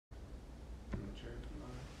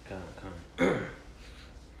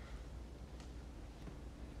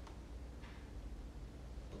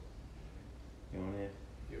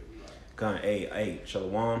Gun, hey,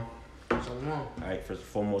 Shalom. Shalom. All right, first and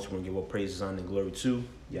foremost, we're going to give all praises, honor, and glory to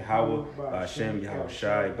Yahweh, by Hashem, Yahweh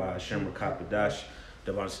Shai, by Hashem, Rakapadash,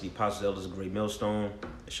 divine to the apostles, elders, of great millstone,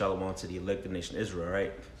 and Shalom to the elected nation Israel, all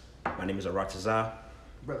right? My name is Aratazah.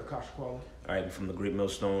 Brother Kasha Kwala. All right, we're from the Great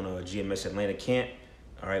Millstone GMS Atlanta camp,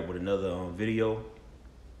 all right, with another video.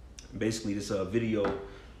 Basically, this video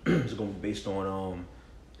is going to be based on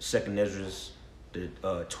 2nd Esdras, the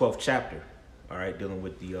 12th chapter, all right, dealing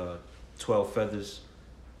with the 12 feathers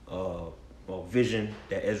vision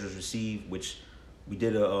that Esdras received, which we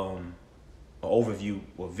did a overview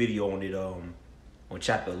or video on it on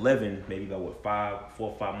chapter 11, maybe about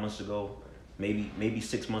 4 or 5 months ago, maybe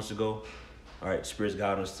 6 months ago. All right, Spirit's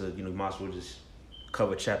guiding us to, might as well just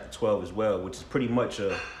cover chapter 12 as well, which is pretty much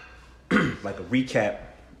like a recap.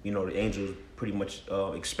 The angel was pretty much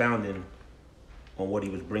expounding on what he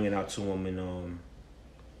was bringing out to him in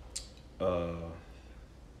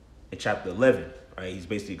chapter 11. All right, he's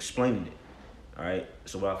basically explaining it. All right,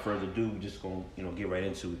 so without further ado, we're just gonna get right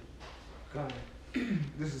into it. God.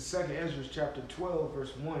 This is 2nd Esdras chapter 12,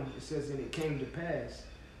 verse 1. It says, "And it came to pass,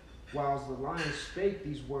 whilst the lion spake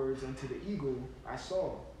these words unto the eagle, I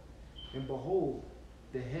saw, and behold,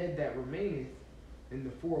 the head that remaineth, and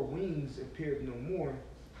the 4 wings appeared no more,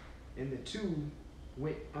 and the 2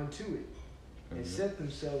 went unto it, and set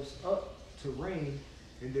themselves up to reign,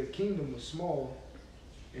 and their kingdom was small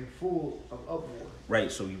and full of uproar." Right,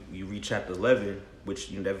 so you read chapter 11,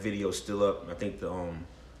 which that video is still up. I think the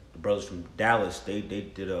brothers from Dallas, they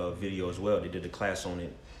did a video as well. They did a class on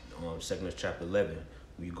it, 2nd Esdras chapter 11.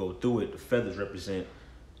 When you go through it, the feathers represent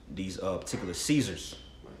these particular Caesars.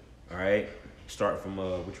 All right, starting from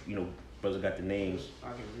which brothers got the names.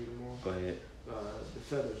 I can read them all. Go ahead. The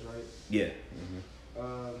feathers, right? Yeah.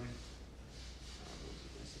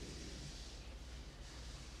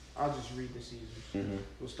 I'll just read the Caesars.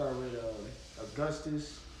 We'll start with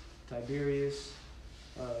Augustus, Tiberius,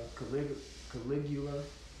 Caligula,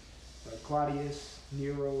 Claudius,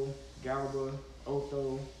 Nero, Galba,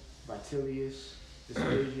 Otho, Vitellius,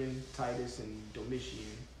 Vespasian, Titus, and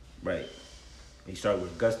Domitian. Right. He started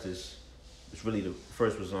with Augustus, which really the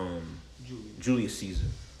first was Julius Caesar,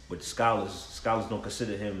 but scholars don't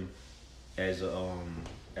consider him as a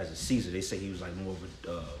Caesar. They say he was like more of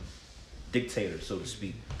a dictator, so to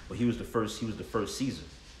speak. But he was the first Caesar.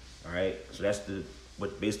 All right. So that's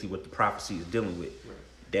what the prophecy is dealing with. Right.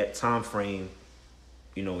 That time frame,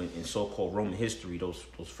 in so-called Roman history, those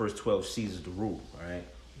first 12 Caesars to rule. All right.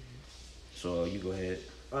 So you go ahead.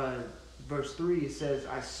 Verse 3, it says,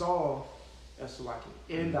 "I saw,"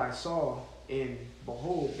 and I saw, and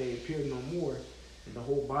behold, they appeared no more, and the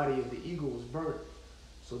whole body of the eagle was burnt,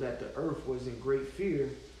 so that the earth was in great fear.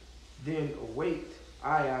 Then awaked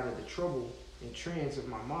I out of the trouble and trance of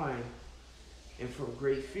my mind, and from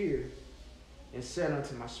great fear, and said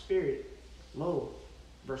unto my spirit, Lo,"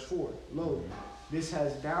 verse 4, "Lo, this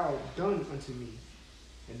hast thou done unto me,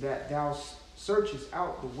 and that thou searchest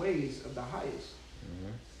out the ways of the highest."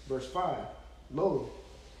 Verse 5, "Lo,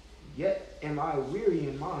 yet am I weary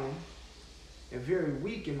in mind, and very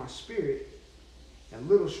weak in my spirit, and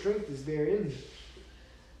little strength is there in me.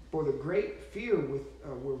 For the great fear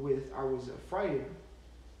wherewith I was affrighted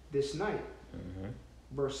this night."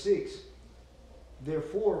 Verse 6,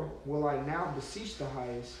 "Therefore will I now beseech the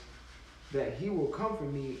highest, that he will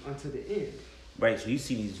comfort me unto the end." Right, so he's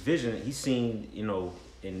seen these visions. He's seen, and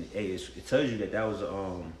it tells you that was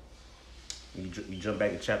you jump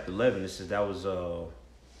back to chapter 11. It says that was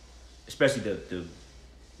especially the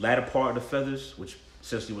latter part of the feathers, which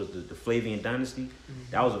essentially was the Flavian dynasty.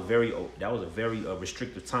 That was a very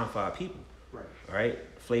restrictive time for our people. Right. All right,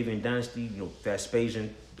 Flavian dynasty.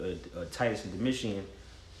 Vespasian, Titus, and Domitian.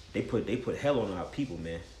 They put hell on our people,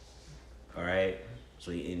 man. All right.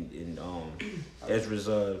 So Esdras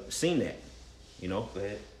seen that. Go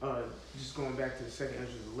ahead. Just going back to the 2nd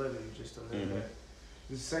Esdras 11, just a little bit.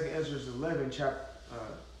 This is 2nd Esdras 11, 2nd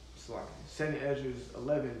Esdras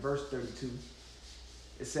 11, verse 32.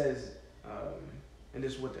 It says, and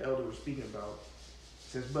this is what the elder was speaking about. It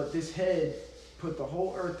says, "But this head put the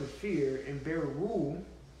whole earth to fear, and bare rule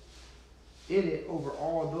in it over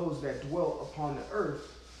all those that dwelt upon the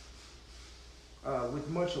earth with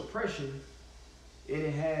much oppression, and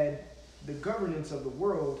it had the governance of the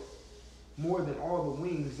world more than all the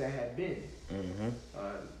wings that had been."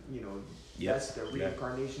 That's the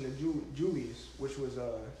reincarnation of Julius, which was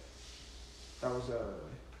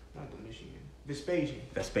not Domitian, Vespasian.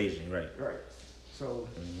 Vespasian, right. Right. So,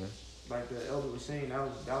 like the elder was saying, that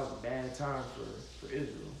was a bad time for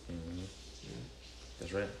Israel.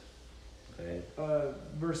 That's right.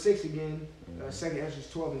 Verse 6 again, 2nd Esdras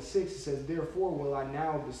 12 and 6, it says, therefore will I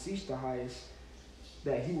now beseech the highest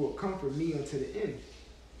that he will comfort me unto the end.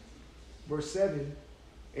 Verse 7,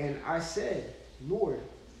 and I said, Lord,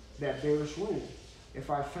 that bearest rule, if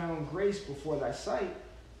I found grace before thy sight,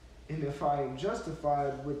 and if I am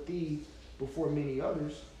justified with thee before many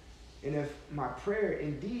others, and if my prayer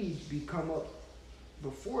indeed be come up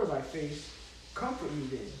before thy face, comfort me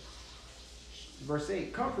then. Verse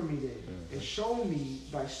 8, comfort me then, and show me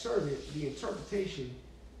thy servant the interpretation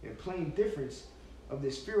and plain difference of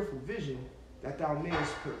this fearful vision, that thou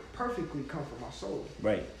mayest perfectly comfort my soul.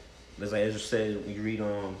 Right. As like Ezra said, when you read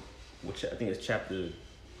which I think it's chapter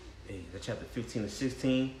 15 and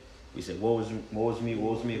 16, we said, woe is me,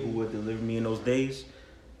 who would deliver me in those days?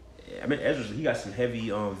 I mean, Ezra, he got some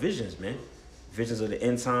heavy visions, man. Visions of the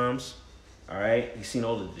end times. All right, he's seen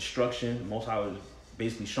all the destruction. Most High was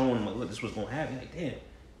basically showing him, like, look, this was gonna happen. Like, damn,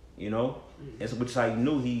 you know. That's which is how he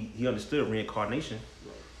knew he understood reincarnation.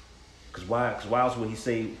 Cause why else would he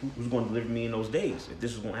say who's gonna deliver me in those days if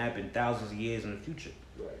this was gonna happen thousands of years in the future?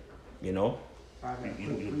 Right. You know.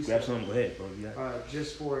 You grab something. Go ahead, bro.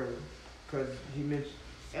 Just for, cause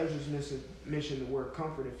Ezra's mentioned the word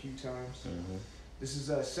comfort a few times. This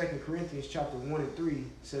is 2 Corinthians chapter 1 and 3. It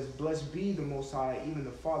says, blessed be the Most High, even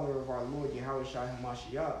the Father of our Lord Yahushua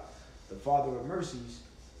HaMashiach, the Father of mercies,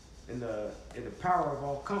 and the power of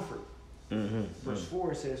all comfort. Verse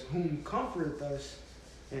 4 says, whom comforteth us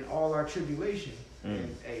in all our tribulation.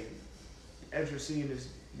 And Ezra seeing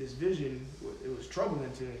this vision, it was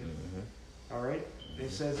troubling to him. All right?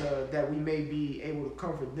 It says that we may be able to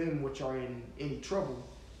comfort them which are in any trouble,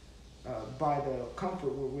 by the comfort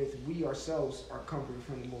wherewith we ourselves are comforted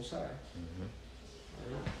from the Most High.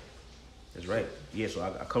 Right. That's right. Yeah, so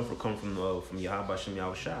I comfort come from Yahweh Bashem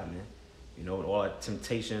Yahushua, man. You know, all our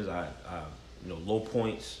temptations, low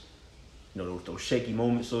points, those shaky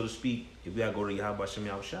moments, so to speak. If we gotta go to Yahweh Bashem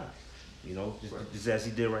Yahushua, just as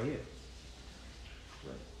he did right here.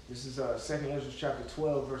 Right. This is 2nd Ezra chapter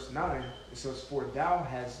 12, verse 9. It says, for thou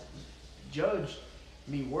hast judged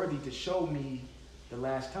me worthy to show me the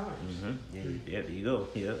last times. Yeah, there you go.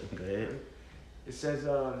 Yeah, go ahead. It says,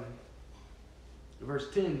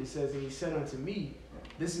 verse 10, it says, and he said unto me,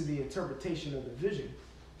 this is the interpretation of the vision.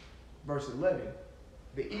 Verse 11,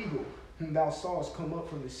 the eagle whom thou sawest come up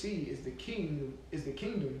from the sea is the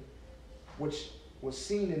kingdom which was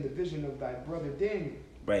seen in the vision of thy brother Daniel.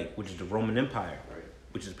 Right, which is the Roman Empire. Right.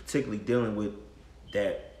 Which is particularly dealing with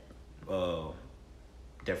that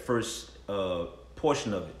first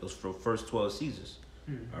portion of it, those first 12 Caesars.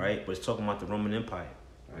 All right, but it's talking about the Roman Empire.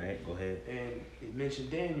 All right, go ahead. And it mentioned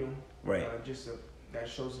Daniel. Right. That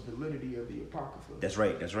shows the validity of the Apocrypha. That's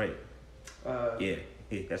right. Yeah,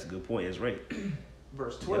 that's a good point. That's right.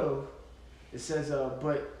 Verse 12, it says,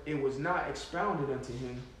 but it was not expounded unto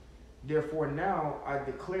him. Therefore now I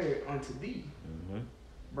declare it unto thee.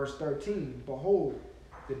 Verse 13, behold,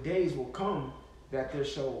 the days will come that there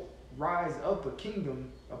shall rise up a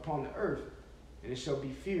kingdom upon the earth, and it shall be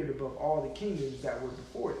feared above all the kingdoms that were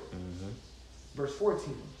before it. Verse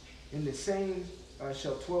 14, in the same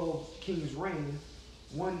shall 12 kings reign,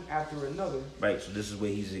 one after another. Right, so this is where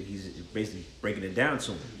he's basically breaking it down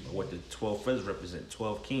to him, what the 12 feathers represent,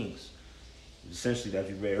 12 kings. Essentially, as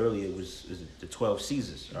we read earlier, it was the 12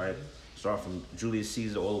 Caesars, all right? Start from Julius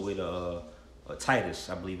Caesar all the way to Titus,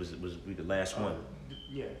 I believe was the last one.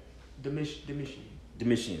 Yeah, Domitian,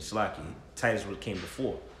 Slaki. Titus came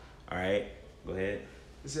before, all right? Go ahead.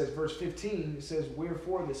 It says, verse 15, it says,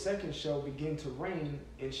 wherefore the second shall begin to reign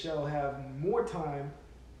and shall have more time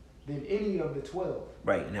than any of the 12.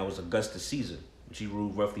 Right, and that was Augustus Caesar, which he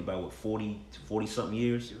ruled roughly by 40-something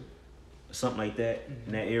years, or something like that,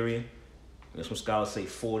 in that area. Some scholars say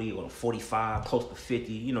 40 or 45, close to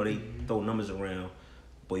 50. They throw numbers around.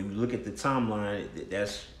 But if you look at the timeline,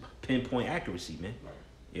 that's pinpoint accuracy, man.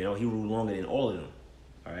 Right. He ruled longer than all of them.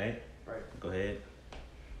 All right? Right. Go ahead.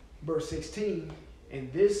 Verse 16,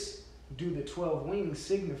 and this do the 12 wings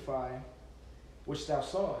signify which thou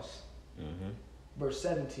sawest. Verse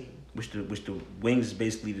 17. Which the wings is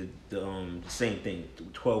basically the same thing.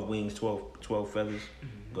 12 wings, 12 feathers.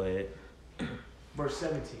 Go ahead. Verse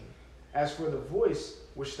 17. As for the voice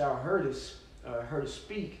which thou heardest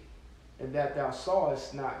speak, and that thou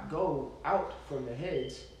sawest not go out from the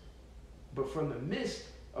heads, but from the midst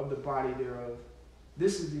of the body thereof,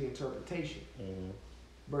 this is the interpretation.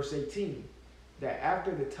 Verse 18, that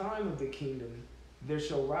after the time of the kingdom there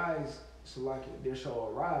shall arise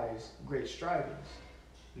great strivings,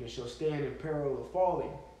 and it shall stand in peril of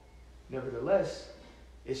falling. Nevertheless,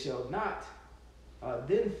 it shall not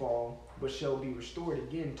then fall, but shall be restored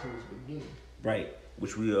again to its beginning. Right.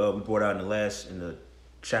 which we brought out in the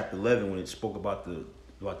chapter 11 when it spoke about the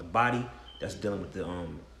body that's dealing with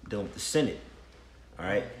the Senate. All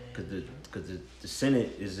right, because the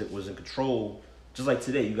Senate was in control, just like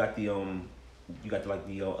today. You got the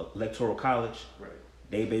electoral college. Right.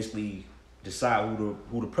 They basically decide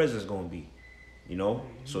who the president's going to be. You know,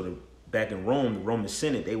 so back in Rome, the Roman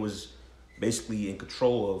Senate, they was basically in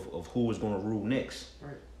control of who was going to rule next.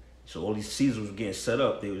 Right. So all these Caesars were getting set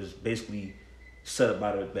up. They was basically set up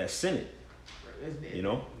by that Senate. Right. You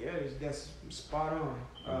know? Yeah, that's spot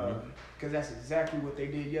on. Because that's exactly what they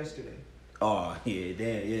did yesterday. Oh yeah,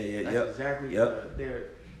 damn, yeah, That's yep. exactly Yep.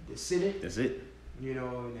 The Senate. That's it. You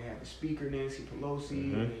know, and they had the Speaker Nancy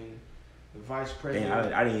Pelosi and the Vice President.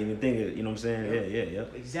 Damn, I didn't even think of it. You know what I'm saying? Yep.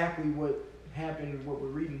 Yeah. Exactly what happened. What we're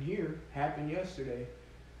reading here happened yesterday,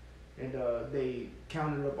 and they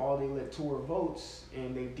counted up all the electoral votes,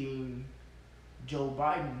 and they deemed Joe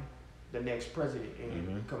Biden the next president,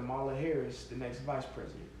 and Kamala Harris the next vice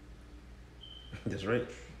president. That's right.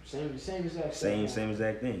 Same exact Same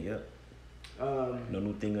exact thing. Yep. No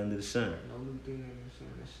new thing under the sun. No new thing under the sun.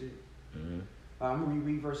 That's it. Mm-hmm. I'm gonna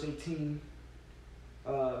reread verse 18.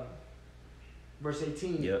 Verse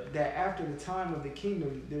 18. Yep. That after the time of the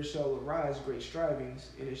kingdom there shall arise great strivings,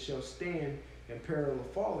 and it shall stand in peril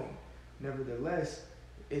of falling. Nevertheless,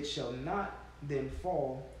 it shall not then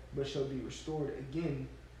fall, but shall be restored again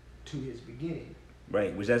to his beginning.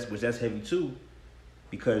 Right, which that's heavy too,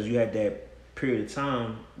 because you had that period of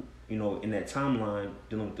time, you know, in that timeline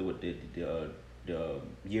dealing with the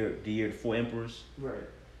year of the 4 emperors. Right.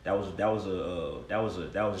 That was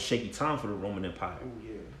a shaky time for the Roman Empire. Oh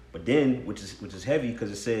yeah. But then, which is heavy,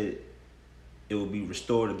 because it said it will be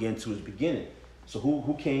restored again to its beginning. So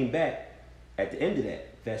who came back at the end of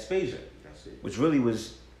that? Vespasian. That's it. Which really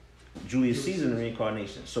was Julius Caesar in the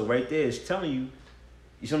reincarnation. So right there, it's telling you,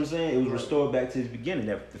 you see what I'm saying? It was restored back to its beginning.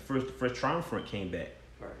 That the first triumvirate came back,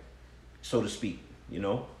 Right. so to speak. You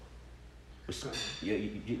know.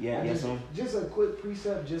 Yeah. Just a quick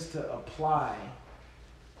precept, just to apply.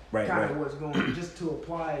 Right. Kind of what's going on. Just to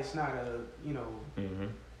apply. It's not a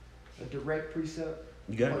direct precept.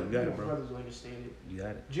 You got it, bro. Brothers will understand it. You got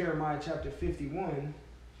it. Jeremiah chapter 51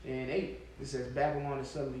 and 8. It says, Babylon is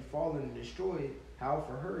suddenly fallen and destroyed. How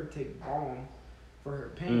for her take balm for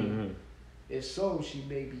her pain, if so she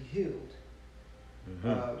may be healed.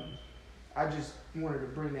 I just wanted to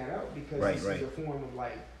bring that out because this is a form of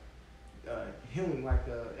like healing, like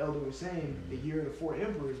the elder was saying. The year of the 4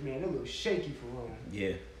 emperors, man, it looked shaky for Rome.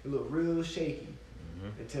 Yeah. It looked real shaky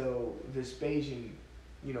until Vespasian,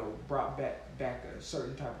 brought back a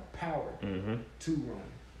certain type of power to Rome.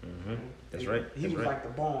 That's right. He was like the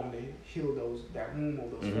balm that healed that womb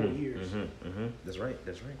of those 4 years. That's right.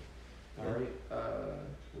 All right.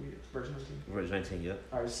 Verse 19. Verse 19, yeah.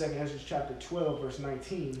 All right, 2nd Esdras chapter 12, verse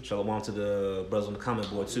 19. Shalom to the brothers on the comment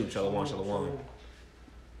board too. Shalom.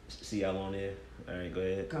 See y'all on there. All right, go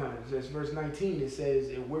ahead. Says verse 19. It says,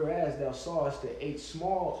 and whereas thou sawest the 8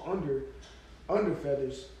 small under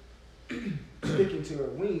feathers sticking to her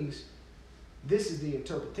wings, this is the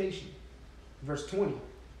interpretation. Verse 20.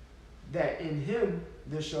 That in him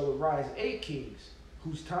there shall arise 8 kings,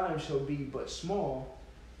 whose time shall be but small,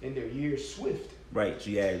 and their years swift. Right. So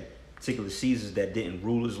you had particular Caesars that didn't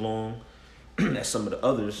rule as long as some of the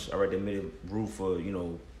others. All right, they made it rule for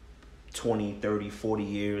 20, 30, 40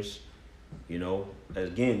 years.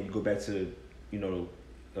 Again, you go back to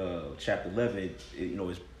chapter 11.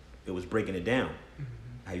 It was breaking it down.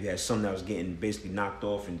 How you had some that was getting basically knocked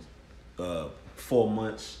off in 4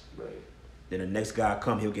 months. Right. Then the next guy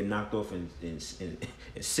come, he'll get knocked off in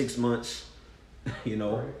 6 months.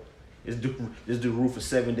 Right. This dude ruled for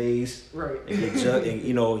 7 days. Right. And get judged, and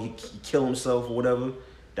he kill himself or whatever.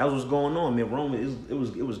 That was what's going on, man. Rome, it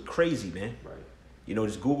was crazy, man. Right.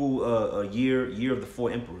 Just Google a year of the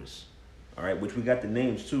 4 emperors. All right, which we got the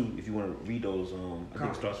names too. If you want to read those, I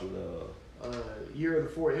think it starts with year of the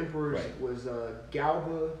 4 emperors was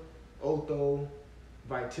Galba, Otho,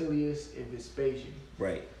 Vitellius, and Vespasian.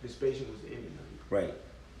 Right. Vespasian was the ending of it. Right.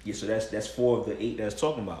 Yeah. So that's 4 of the 8 that's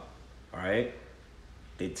talking about. All right.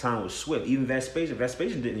 Their time was swift. Even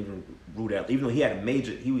Vespasian didn't even rule that. Even though he had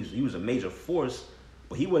he was a major force,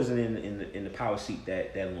 but he wasn't in the power seat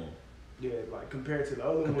that long. Yeah, like compared to the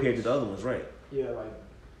other ones. Compared to the other ones, right. Yeah, like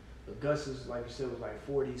Augustus, like you said, was like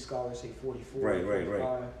 40. Scholars say 44. Right.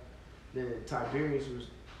 45. Then Tiberius was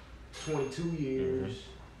 22 years.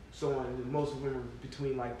 So on. And most of them were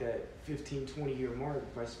between like that 15, 20 year mark.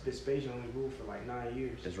 Vespasian only ruled for like 9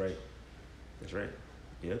 years. That's right.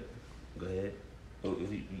 Yep. Go ahead. Oh,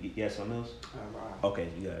 you have something else? Okay,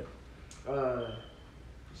 you got it.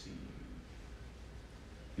 Let's see.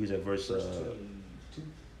 Use that verse. 2.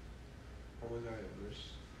 Or was that verse?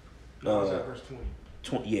 No, was that verse 20?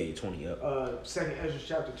 20, yeah, 20, yep. 2nd Esdras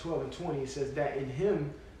chapter 12 and 20, it says that in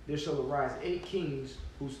him there shall arise 8 kings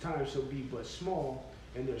whose time shall be but small,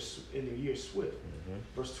 and their years swift.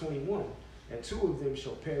 Verse 21, and 2 of them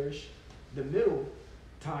shall perish, the middle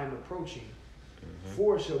time approaching.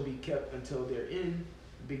 4 shall be kept until their end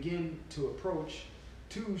begin to approach.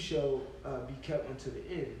 2 shall be kept until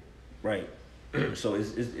the end. Right. So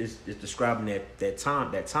it's describing that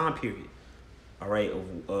time period. All right,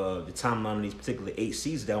 of the timeline of these particular 8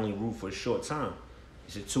 seasons that only rule for a short time.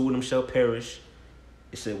 It said 2 of them shall perish.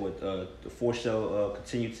 It said what the 4 shall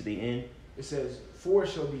continue to the end. It says 4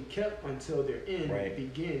 shall be kept until their end Right.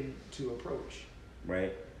 begin to approach.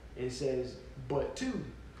 Right. And it says, but 2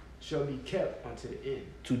 shall be kept unto the end.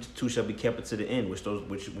 2 shall be kept unto the end, which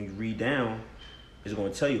when you read down, it's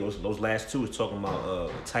going to tell you those last 2 is talking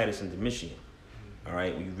about Titus and Domitian. All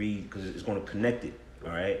right, when you read, because it's going to connect it.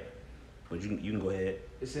 All right, but you can go ahead.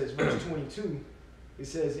 It says verse 22. It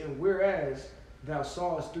says, and whereas thou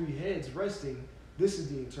sawest 3 heads resting, this is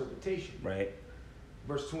the interpretation. Right.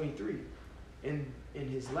 Verse 23. And in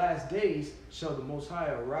his last days shall the Most High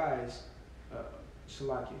arise,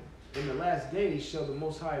 Shalakia. In the last days shall the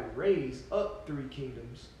Most High raise up 3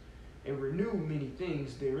 kingdoms and renew many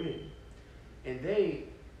things therein. And they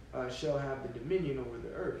shall have the dominion over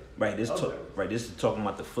the earth. Right. This is talking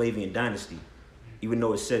about the Flavian dynasty. Even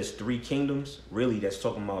though it says 3 kingdoms, really that's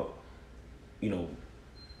talking about,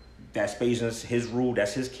 Vespasian's his rule,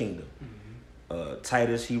 that's his kingdom.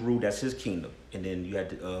 Titus, he ruled, that's his kingdom. And then you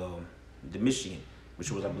had Domitian,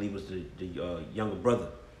 which was, I believe, was the younger brother.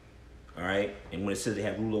 All right, and when it says they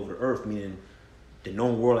had rule over the earth, meaning the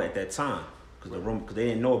known world at that time, because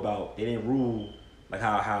they didn't rule like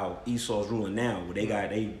how Esau's ruling now, where they got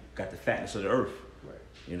the fatness of the earth.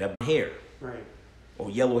 Right. That hair. Right. Or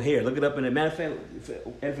yellow hair. Look it up in the matter of fact,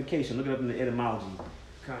 edification. Look it up in the etymology.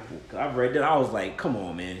 I've read that. I was like, come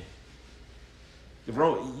on, man.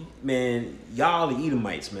 Man, y'all the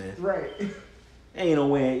Edomites, man. Right. Ain't no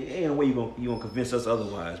way you gonna convince us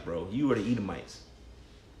otherwise, bro. You are the Edomites.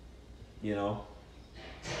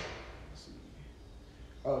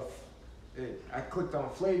 I clicked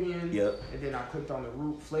on Flavian. Yep. And then I clicked on the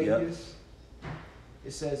root Flavius. Yep.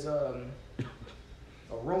 It says a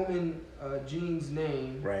Roman gene's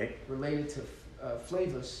name. Right. Related to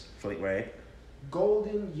Flavus. Right.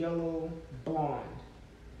 Golden yellow blonde.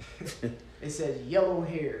 It says yellow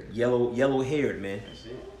haired. Yellow haired, man. That's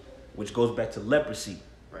it. Which goes back to leprosy.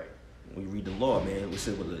 Right. When you read the law, man, we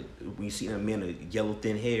said when you see a man with yellow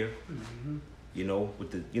thin hair,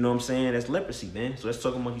 with the, you know what I'm saying? That's leprosy, man. So that's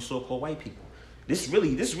talking about you so-called white people. This is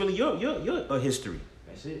really your history.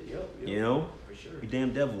 That's it. Yep. For sure. You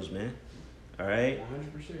damn devils, man. All right.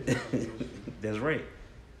 100%. That's right.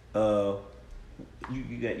 You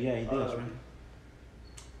got anything else, right?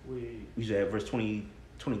 We should have verse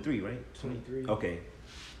 23, right? 23. Okay.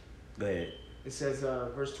 Go ahead. It says,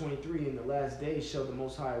 verse 23, in the last days shall the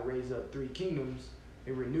Most High raise up 3 kingdoms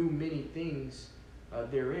and renew many things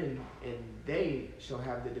therein, and they shall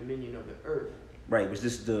have the dominion of the earth. Right, was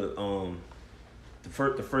this the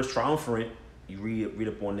first triumvirate? You read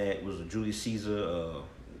up on that, was Julius Caesar,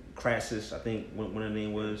 Crassus, I think one of the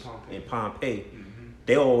name was, and Pompey.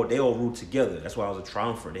 They all ruled together. That's why it was a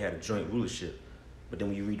triumvirate. They had a joint rulership. But then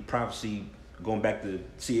when you read the prophecy, going back to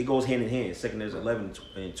it goes hand in hand. 2nd Esdras 11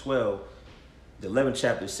 and 12. The 11th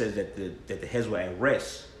chapter says that the heads were at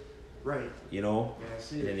rest. Right. And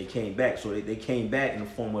then they came back. So they came back in the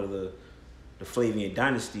form of the Flavian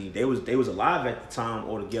dynasty. They was alive at the time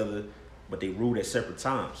altogether, but they ruled at separate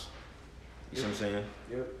times. You see what I'm saying?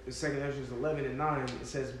 Yep. In 2nd Esdras 11 and 9, it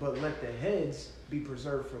says, but let the heads be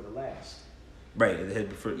preserved for the last. Right. The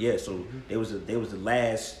head so they was the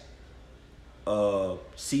last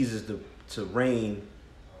Caesars to reign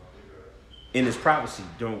in this prophecy,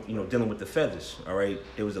 dealing with the feathers. All right,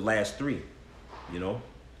 it was the last 3. The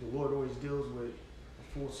Lord always deals with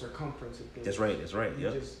a full circumference of things. That's right. He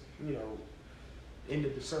just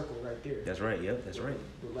ended the circle right there. That's right. Yep. That's right.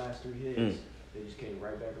 The last 3 heads, they just came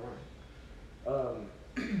right back around.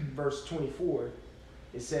 Verse 24,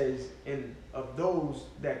 it says, and of those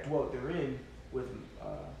that dwelt therein with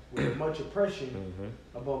much oppression,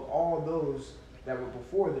 above all those that were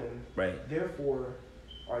before them. Right. Therefore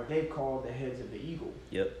are they called the heads of the eagle.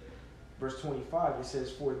 Yep. Verse 25, it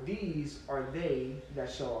says, for these are they that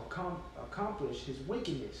shall accomplish his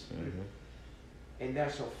wickedness, and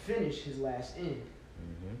that shall finish his last end.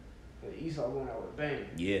 Esau going out with a bang.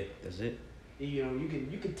 Yeah, that's it.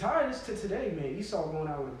 You can tie this to today, man. Esau going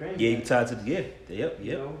out with a bang. Yeah, you can tie it to Yep.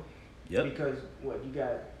 Because you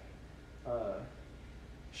got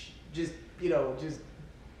just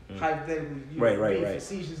hypothetically, being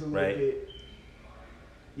facetious a little bit.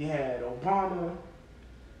 You had Obama,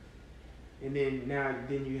 and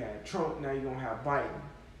then you had Trump. Now you're gonna have Biden.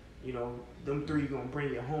 You know, them three gonna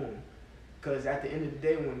bring it home. Cause at the end of the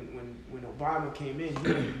day, when Obama came in, he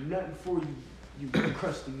didn't do nothing for you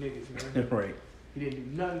crusty niggas, man. Right. He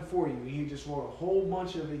didn't do nothing for you. He just wrote a whole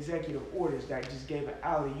bunch of executive orders that just gave an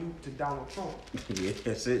alley-oop to Donald Trump. Yeah,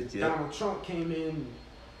 that's it. Yeah. Donald Trump came in.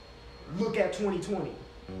 Look at 2020.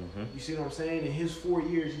 Mm-hmm. You see what I'm saying? In his 4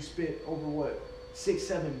 years, he spent over what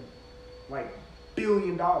 $6-7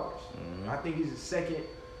 billion. Mm-hmm. I think he's the second.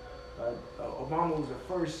 Obama was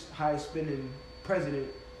the first highest spending president.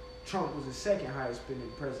 Trump was the second highest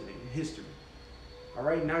spending president in history. All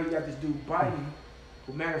right, now you got this dude Biden.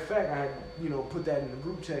 Well, matter of fact, I had put that in the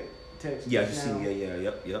group text. Yeah, I just seen.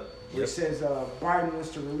 Yep. Where it says Biden wants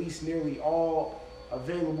to release nearly all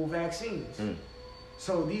available vaccines. Mm.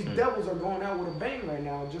 So these devils are going out with a bang right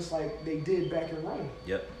now, just like they did back in Rome.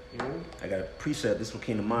 Yep. You know? I got a precept. This one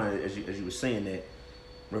came to mind as you were saying that.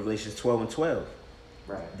 Revelations 12:12.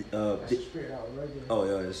 Right. That's the spirit out right there. Oh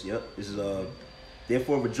yeah. This is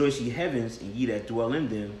therefore rejoice ye heavens and ye that dwell in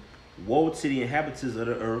them. Woe to the inhabitants of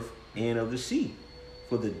the earth and of the sea,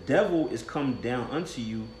 for the devil is come down unto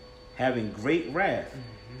you, having great wrath,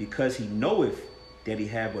 because he knoweth that he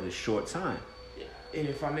have but a short time. And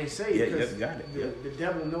if I may say, because the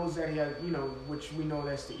devil knows that he has, which we know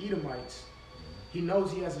that's the Edomites. He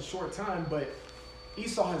knows he has a short time, but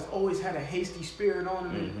Esau has always had a hasty spirit on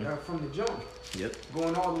him from the jump. Yep.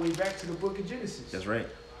 Going all the way back to the book of Genesis. That's right.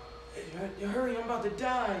 Hey, hurry, I'm about to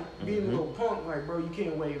die. Being a little punk, like, bro, you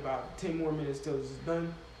can't wait about 10 more minutes till this is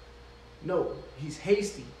done. No, he's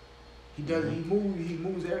hasty. He does. He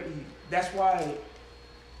moves. That's why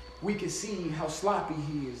we can see how sloppy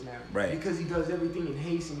he is now. Right. Because he does everything in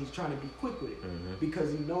haste and he's trying to be quick with it. Because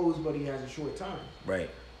he knows, but he has a short time. Right.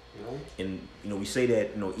 You know. And we say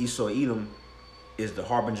that Esau Edom is the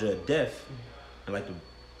harbinger of death, and like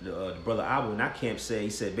the brother Abel in our camp said, he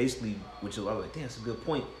said basically, which I was like, damn, that's a good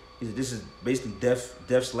point. He said this is basically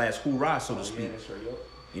death's last hoorah, so to speak. Yeah, that's right,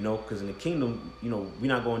 yep. Because in the kingdom, we're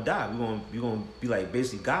not gonna die. We're gonna be like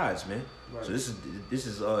basically gods, man. Right. So this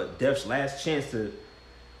is death's last chance to,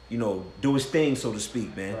 do his thing, so to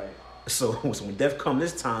speak, man. Right. So when death come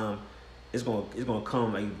this time, it's gonna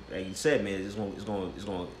come like you said, man. It's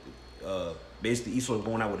gonna basically Esau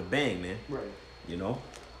going out with a bang, man. Right.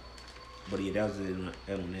 But yeah, that was it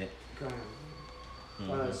on that.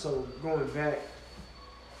 Okay. So going back,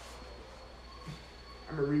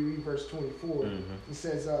 I'm gonna reread verse 24. It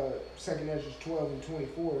says, 2nd Esdras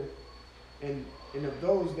 12:24, and of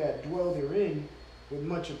those that dwell therein with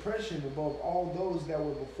much oppression above all those that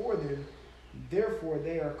were before them, therefore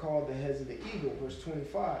they are called the heads of the eagle. Verse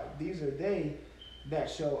 25. These are they that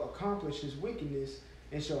shall accomplish his wickedness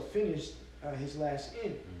and shall finish his last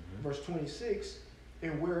end. Verse 26.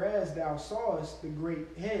 And whereas thou sawest the great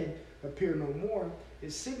head appear no more,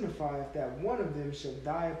 it signifieth that one of them shall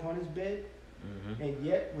die upon his bed, and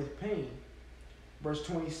yet with pain. Verse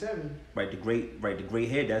 27. Right, the great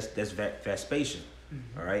head. That's Vespasian.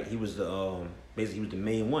 All right, he was the basically he was the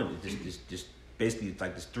main one. This basically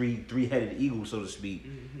like this three-headed eagle, so to speak.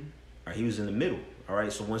 All right, he was in the middle. All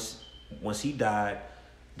right, so once he died,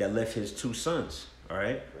 that left his two sons. All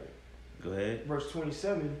right, go ahead. Verse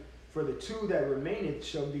 27. For the two that remaineth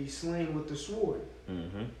shall be slain with the sword.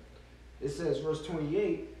 It says, verse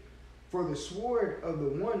 28, for the sword of the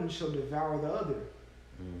one shall devour the other,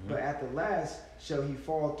 but at the last shall he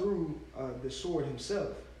fall through the sword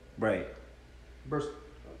himself. Right. Verse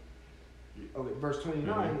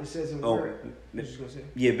 29, it says in what you just gonna say?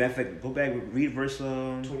 Yeah, matter of fact, go back, read verse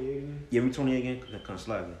 28 again? Yeah, read 28 again. Kind of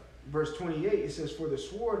slightly. Verse 28, it says, for the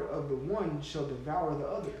sword of the one shall devour the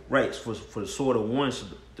other. Right, for the sword of one shall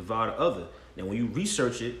devour the other. Now, when you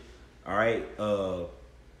research it, all right,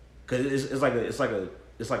 because it's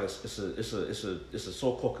a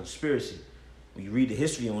so-called conspiracy. When you read the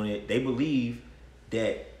history on it, they believe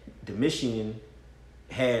that Domitian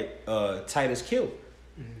had Titus killed.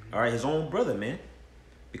 All right, his own brother, man,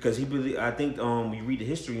 because he believed. I think when you read the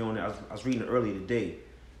history on it, I was reading it earlier today.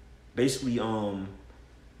 Basically,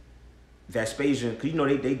 Vespasian,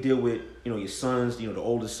 because they deal with your sons, the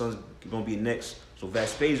oldest son's gonna be next. So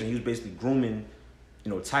Vespasian, he was basically grooming,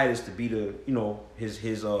 Titus to be the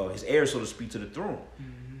his heir, so to speak, to the throne.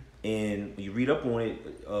 And when you read up on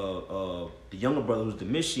it, the younger brother who's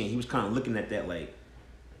Domitian, he was kind of looking at that like,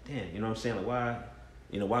 damn, what I'm saying, like why,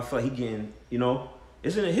 why I felt he getting,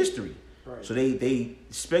 it's in the history. Right. So they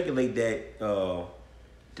speculate that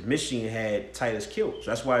Domitian had Titus killed.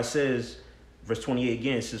 So that's why it says. Verse 28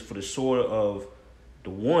 again, it says, for the sword of the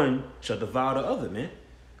one shall devour the other, man.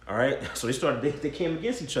 All right, so they came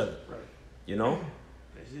against each other. Right. You know.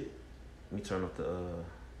 That's it. Let me turn off the. All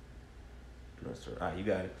right, you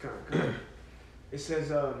got it. It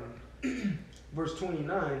says, verse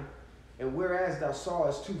 29, and whereas thou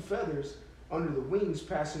sawest two feathers under the wings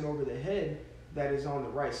passing over the head that is on the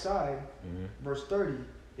right side, verse 30,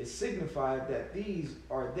 it signified that these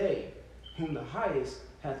are they whom the highest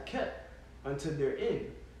hath kept unto their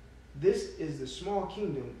end. This is the small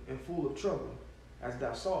kingdom and full of trouble, as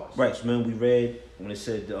thou sawest. Right, so man, we read when it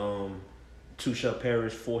said two shall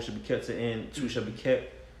perish, four shall be kept to the end, two shall be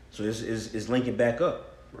kept. So this is linking back up.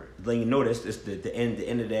 Right. Letting you know that's the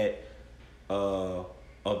end of that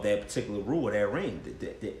of that particular rule or that reign,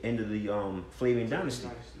 the end of the Flavian dynasty.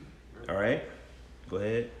 Right. All right, go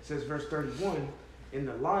ahead. It says verse 31, and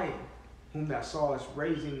the lion whom thou sawest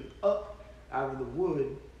raising up out of the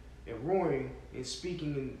wood and roaring and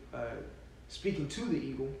speaking to the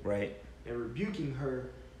eagle, right, and rebuking her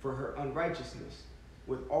for her unrighteousness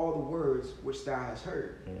with all the words which thou hast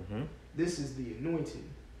heard. This is the anointed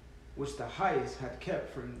which the highest hath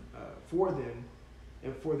kept from for them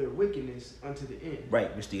and for their wickedness unto the end.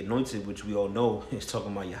 Right, which the anointed, which we all know is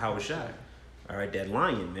talking about Yahweh Shai. All right, that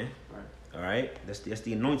lion, man. Right. All right, that's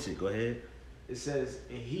the anointed. Go ahead. It says,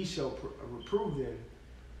 and he shall reprove them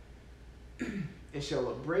and shall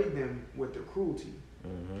upbraid them with their cruelty.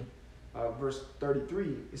 Verse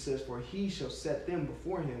 33, it says, for he shall set them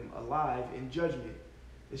before him alive in judgment,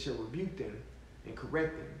 and shall rebuke them and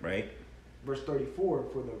correct them. Right. Verse 34,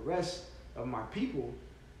 for the rest of my people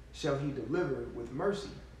shall he deliver with mercy,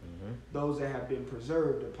 those that have been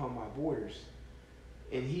preserved upon my borders,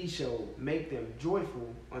 and he shall make them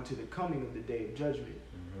joyful unto the coming of the day of judgment,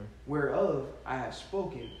 whereof I have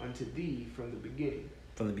spoken unto thee from the beginning.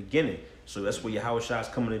 From the beginning. So that's what Yahweh Shai is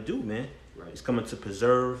coming to do, man. Right. He's coming to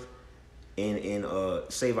preserve and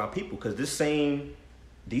save our people, because these same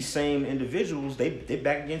individuals, they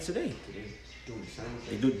back again today. Doing the same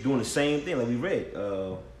thing. They doing the same thing, like we read.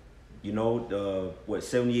 What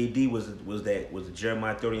 70 AD was the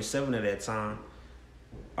Jeremiah 30:7 at that time.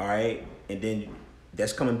 All right, and then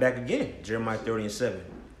that's coming back again, Jeremiah 30:7.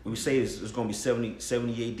 We say it's going to be 70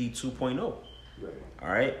 AD 2.0. Right. All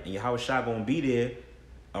right, and Yahweh Shai going to be there.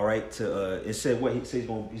 All right, to it said what he says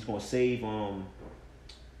he's going to save. What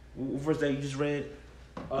verse that you just read?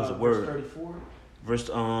 Was a word. Verse 34. Verse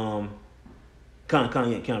can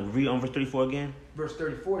I read on verse 34 again? Verse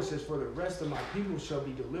 34 says, for the rest of my people shall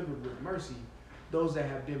be delivered with mercy, those that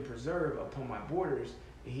have been preserved upon my borders,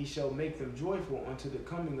 and he shall make them joyful unto the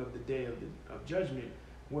coming of the day of judgment,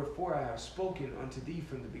 wherefore I have spoken unto thee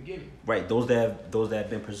from the beginning. Right, those that have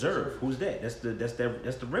been preserved. Who's that? That's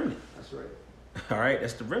the remnant. That's right. All right,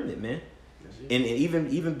 that's the remnant, man. That's it. And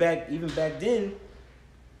even back then,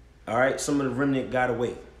 all right, some of the remnant got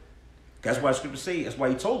away. That's why the scripture say. That's why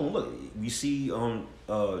he told them, look, we see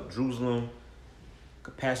Jerusalem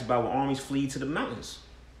pass by with armies, flee to the mountains.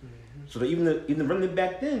 So that even the remnant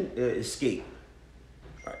back then escaped.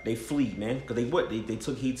 Right, they flee, man, because they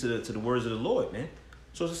took heed to the words of the Lord, man.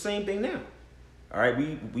 So it's the same thing now. All right,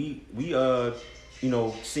 we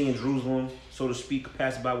seeing Jerusalem, so to speak,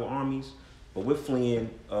 pass by with armies, but we're fleeing,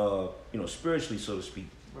 spiritually, so to speak.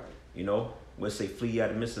 Right. Let's say flee out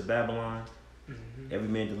of the midst of Babylon. Every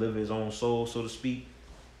man deliver his own soul, so to speak.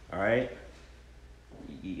 All right.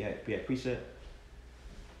 You had precept?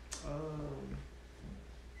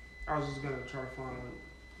 I was just gonna try to find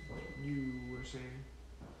what you were saying.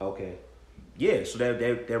 Okay. Yeah. So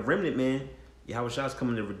that remnant, man, Yahweh Shai is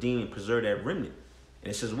coming to redeem and preserve that remnant.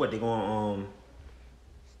 And it says what? They're going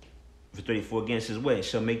verse 34 again, it says what? It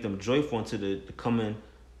shall make them joyful unto the coming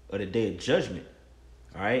of the day of judgment.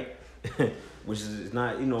 All right. Which is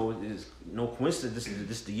not, is no coincidence. This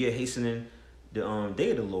is the year hastening the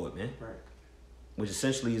day of the Lord, man. Right. Which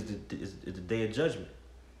essentially is the day of judgment.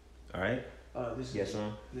 All right. This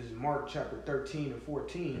is Mark chapter 13 and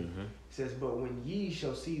 14. It says, but when ye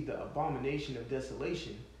shall see the abomination of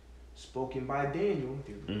desolation, spoken by Daniel.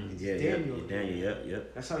 Daniel.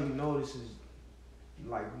 Yep. That's how you know this is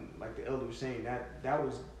like the elder was saying, that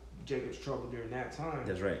was Jacob's trouble during that time.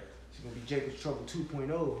 That's right. It's gonna be Jacob's trouble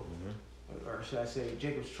 2.0, or should I say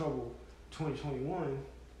Jacob's trouble 2021,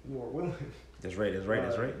 Lord willing. That's right.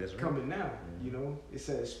 Coming now, it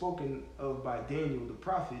says, spoken of by Daniel the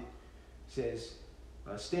prophet, says,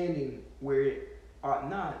 standing where it ought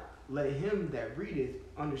not, let him that readeth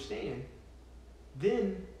understand.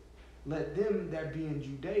 Then let them that be in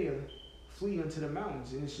Judea flee unto the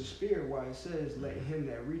mountains. And it's the spirit why it says, let him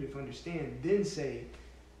that readeth understand. Then say,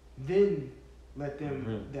 then let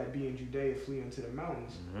them that be in Judea flee unto the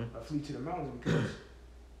mountains, flee to the mountains, because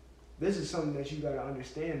this is something that you got to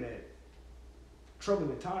understand, that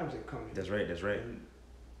troubling times are coming. That's right. That's right. And,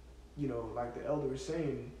 you know, like the elder was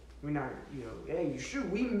saying, we're not, you know, hey,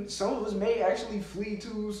 shoot, some of us may actually flee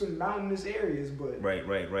to some mountainous areas, but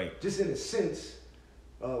right. Just in a sense,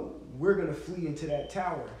 we're gonna flee into that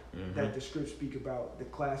tower that the scripts speak about, the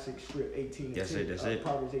classic script 18 and 10, that's it.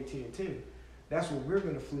 Proverbs 18 and 10. That's what we're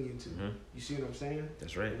gonna flee into. You see what I'm saying?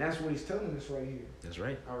 That's right. And that's what he's telling us right here. That's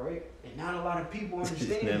right. All right. And not a lot of people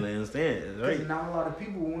understand. They understand. That's right. Not a lot of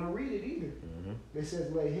people want to read it either. It says,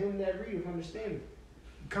 "Let him that readeth understand it,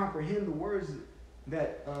 comprehend the words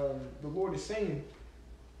that the Lord is saying."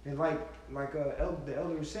 And like the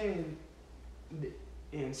elder was saying,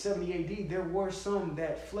 in 70 AD, there were some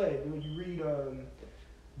that fled. When you read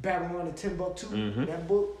Babylon and Timbuktu, that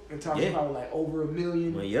book, it talks about like over 1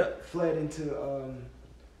 million fled into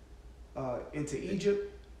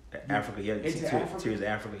Egypt, Africa, into Africa. Tears of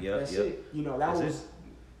Africa, That's it. You know, that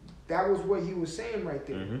was what he was saying right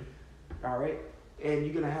there. All right, and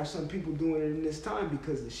you're gonna have some people doing it in this time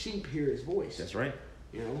because the sheep hear his voice. That's right.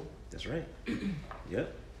 You know. That's right.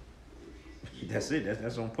 Yep. That's it.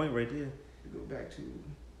 That's on point right there. We go back to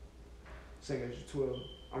 2 Esdras 12.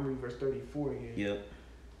 I'm reading verse 34 again. Yep.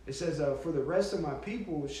 It says, "For the rest of my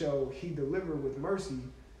people shall he deliver with mercy,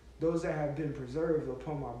 those that have been preserved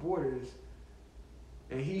upon my borders,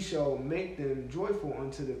 and he shall make them joyful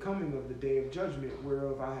unto the coming of the day of judgment,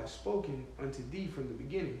 whereof I have spoken unto thee from the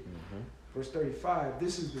beginning." Verse 35,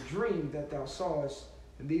 "This is the dream that thou sawest,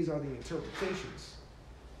 and these are the interpretations."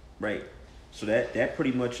 Right. So that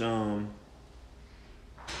pretty much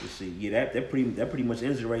let's see, that pretty much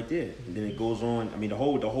ends it right there. And then it goes on. I mean, the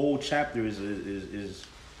whole chapter is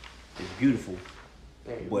beautiful.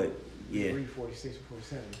 Hey, but yeah. Read 46 and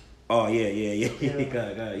 47. Oh yeah. Go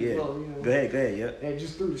ahead, yeah. Well, you know, go ahead, yeah. And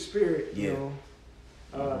just through the Spirit, you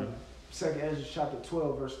know. 2 Esdras chapter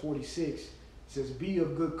 12, verse 46 says, "Be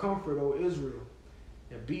of good comfort, O Israel,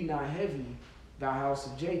 and be not heavy, thou house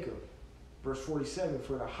of Jacob." Verse 47,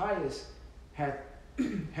 "For the highest hath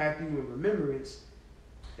you in remembrance,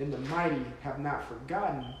 and the mighty have not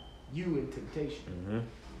forgotten you in temptation."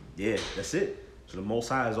 Yeah, that's it. So the Most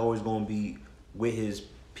High is always going to be with his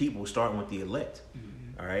people, starting with the elect.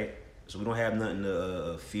 All right? So we don't have nothing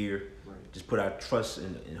to fear. Right. Just put our trust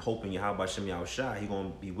and hope in Yahweh Shem Yahushua. He's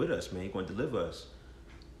going to be with us, man. He's going to deliver us.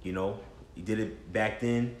 You know, he did it back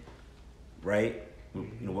then, right? You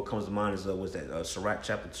know, what comes to mind is, was that Sirach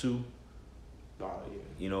chapter 2? Oh, yeah.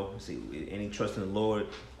 You know, see, any trust in the Lord,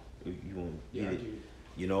 you won't get it.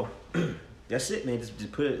 You know, that's it, man.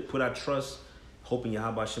 Just put our trust, hoping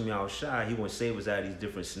Yahweh Shem Yahushua, he won't save us out of these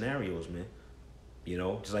different scenarios, man. You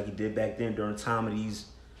know, just like he did back then during the time of these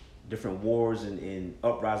different wars and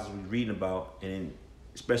uprisings we're reading about, and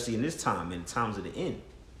especially in this time, in the times of the end.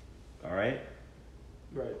 All right?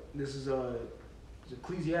 Right. This is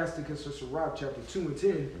Ecclesiasticus or Sirach chapter 2 and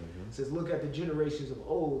 10. It says, "Look at the generations of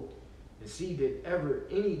old, and see, did ever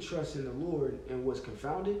any trust in the Lord and was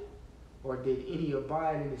confounded? Or did any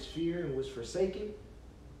abide in his fear and was forsaken?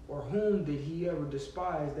 Or whom did he ever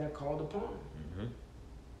despise that called upon him?"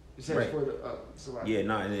 It says for the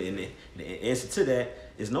and the answer to that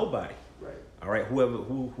is nobody. Right. All right.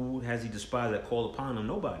 Who has he despised that called upon him?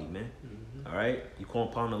 Nobody, man. All right. You call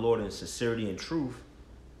upon the Lord in sincerity and truth.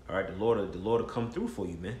 All right. The Lord will come through for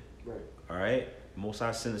you, man. Right. All right. Most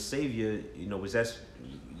High sent a Savior. You know, which that's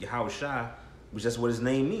Yahushua, which that's what his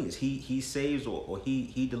name means. He saves or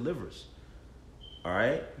he delivers. All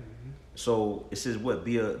right. So it says what?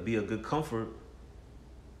 Be a good comfort.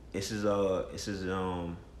 It says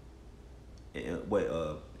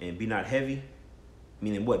and be not heavy.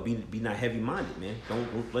 Meaning what? Be not heavy minded, man.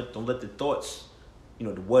 Don't let the thoughts, you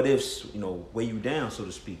know, the what ifs, you know, weigh you down, so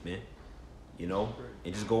to speak, man. You know,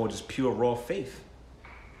 and just go on just pure raw faith.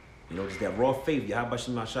 You know, just that raw faith. Yahweh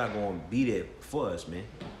Shem Yahushua going to be there for us, man.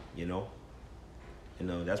 You know,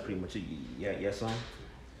 that's pretty much it. Yeah, yes, son.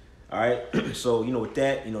 All right. So you know, with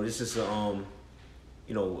that, you know, this is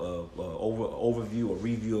overview or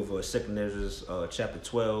review of 2 Esdras chapter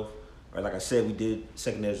 12. All right, like I said, we did 2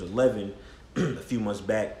 Esdras 11 a few months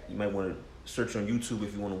back. You might want to search on YouTube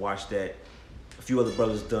if you want to watch that. A few other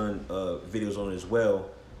brothers done videos on it as well.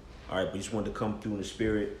 All right, but just wanted to come through in the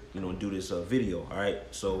spirit, you know, and do this video. All right,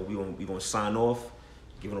 so we gonna sign off,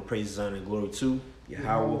 giving the praises, honor, and glory to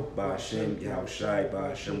Yahweh, Ba'ashem, Yahweh Shai,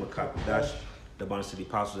 Ba'ashem, Makapadash, the abundance to the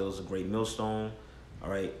apostles. That was a great millstone. All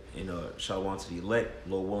right, and shalom to the elect.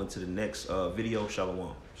 Lord willing, to the next video.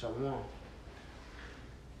 Shalom. Shalom.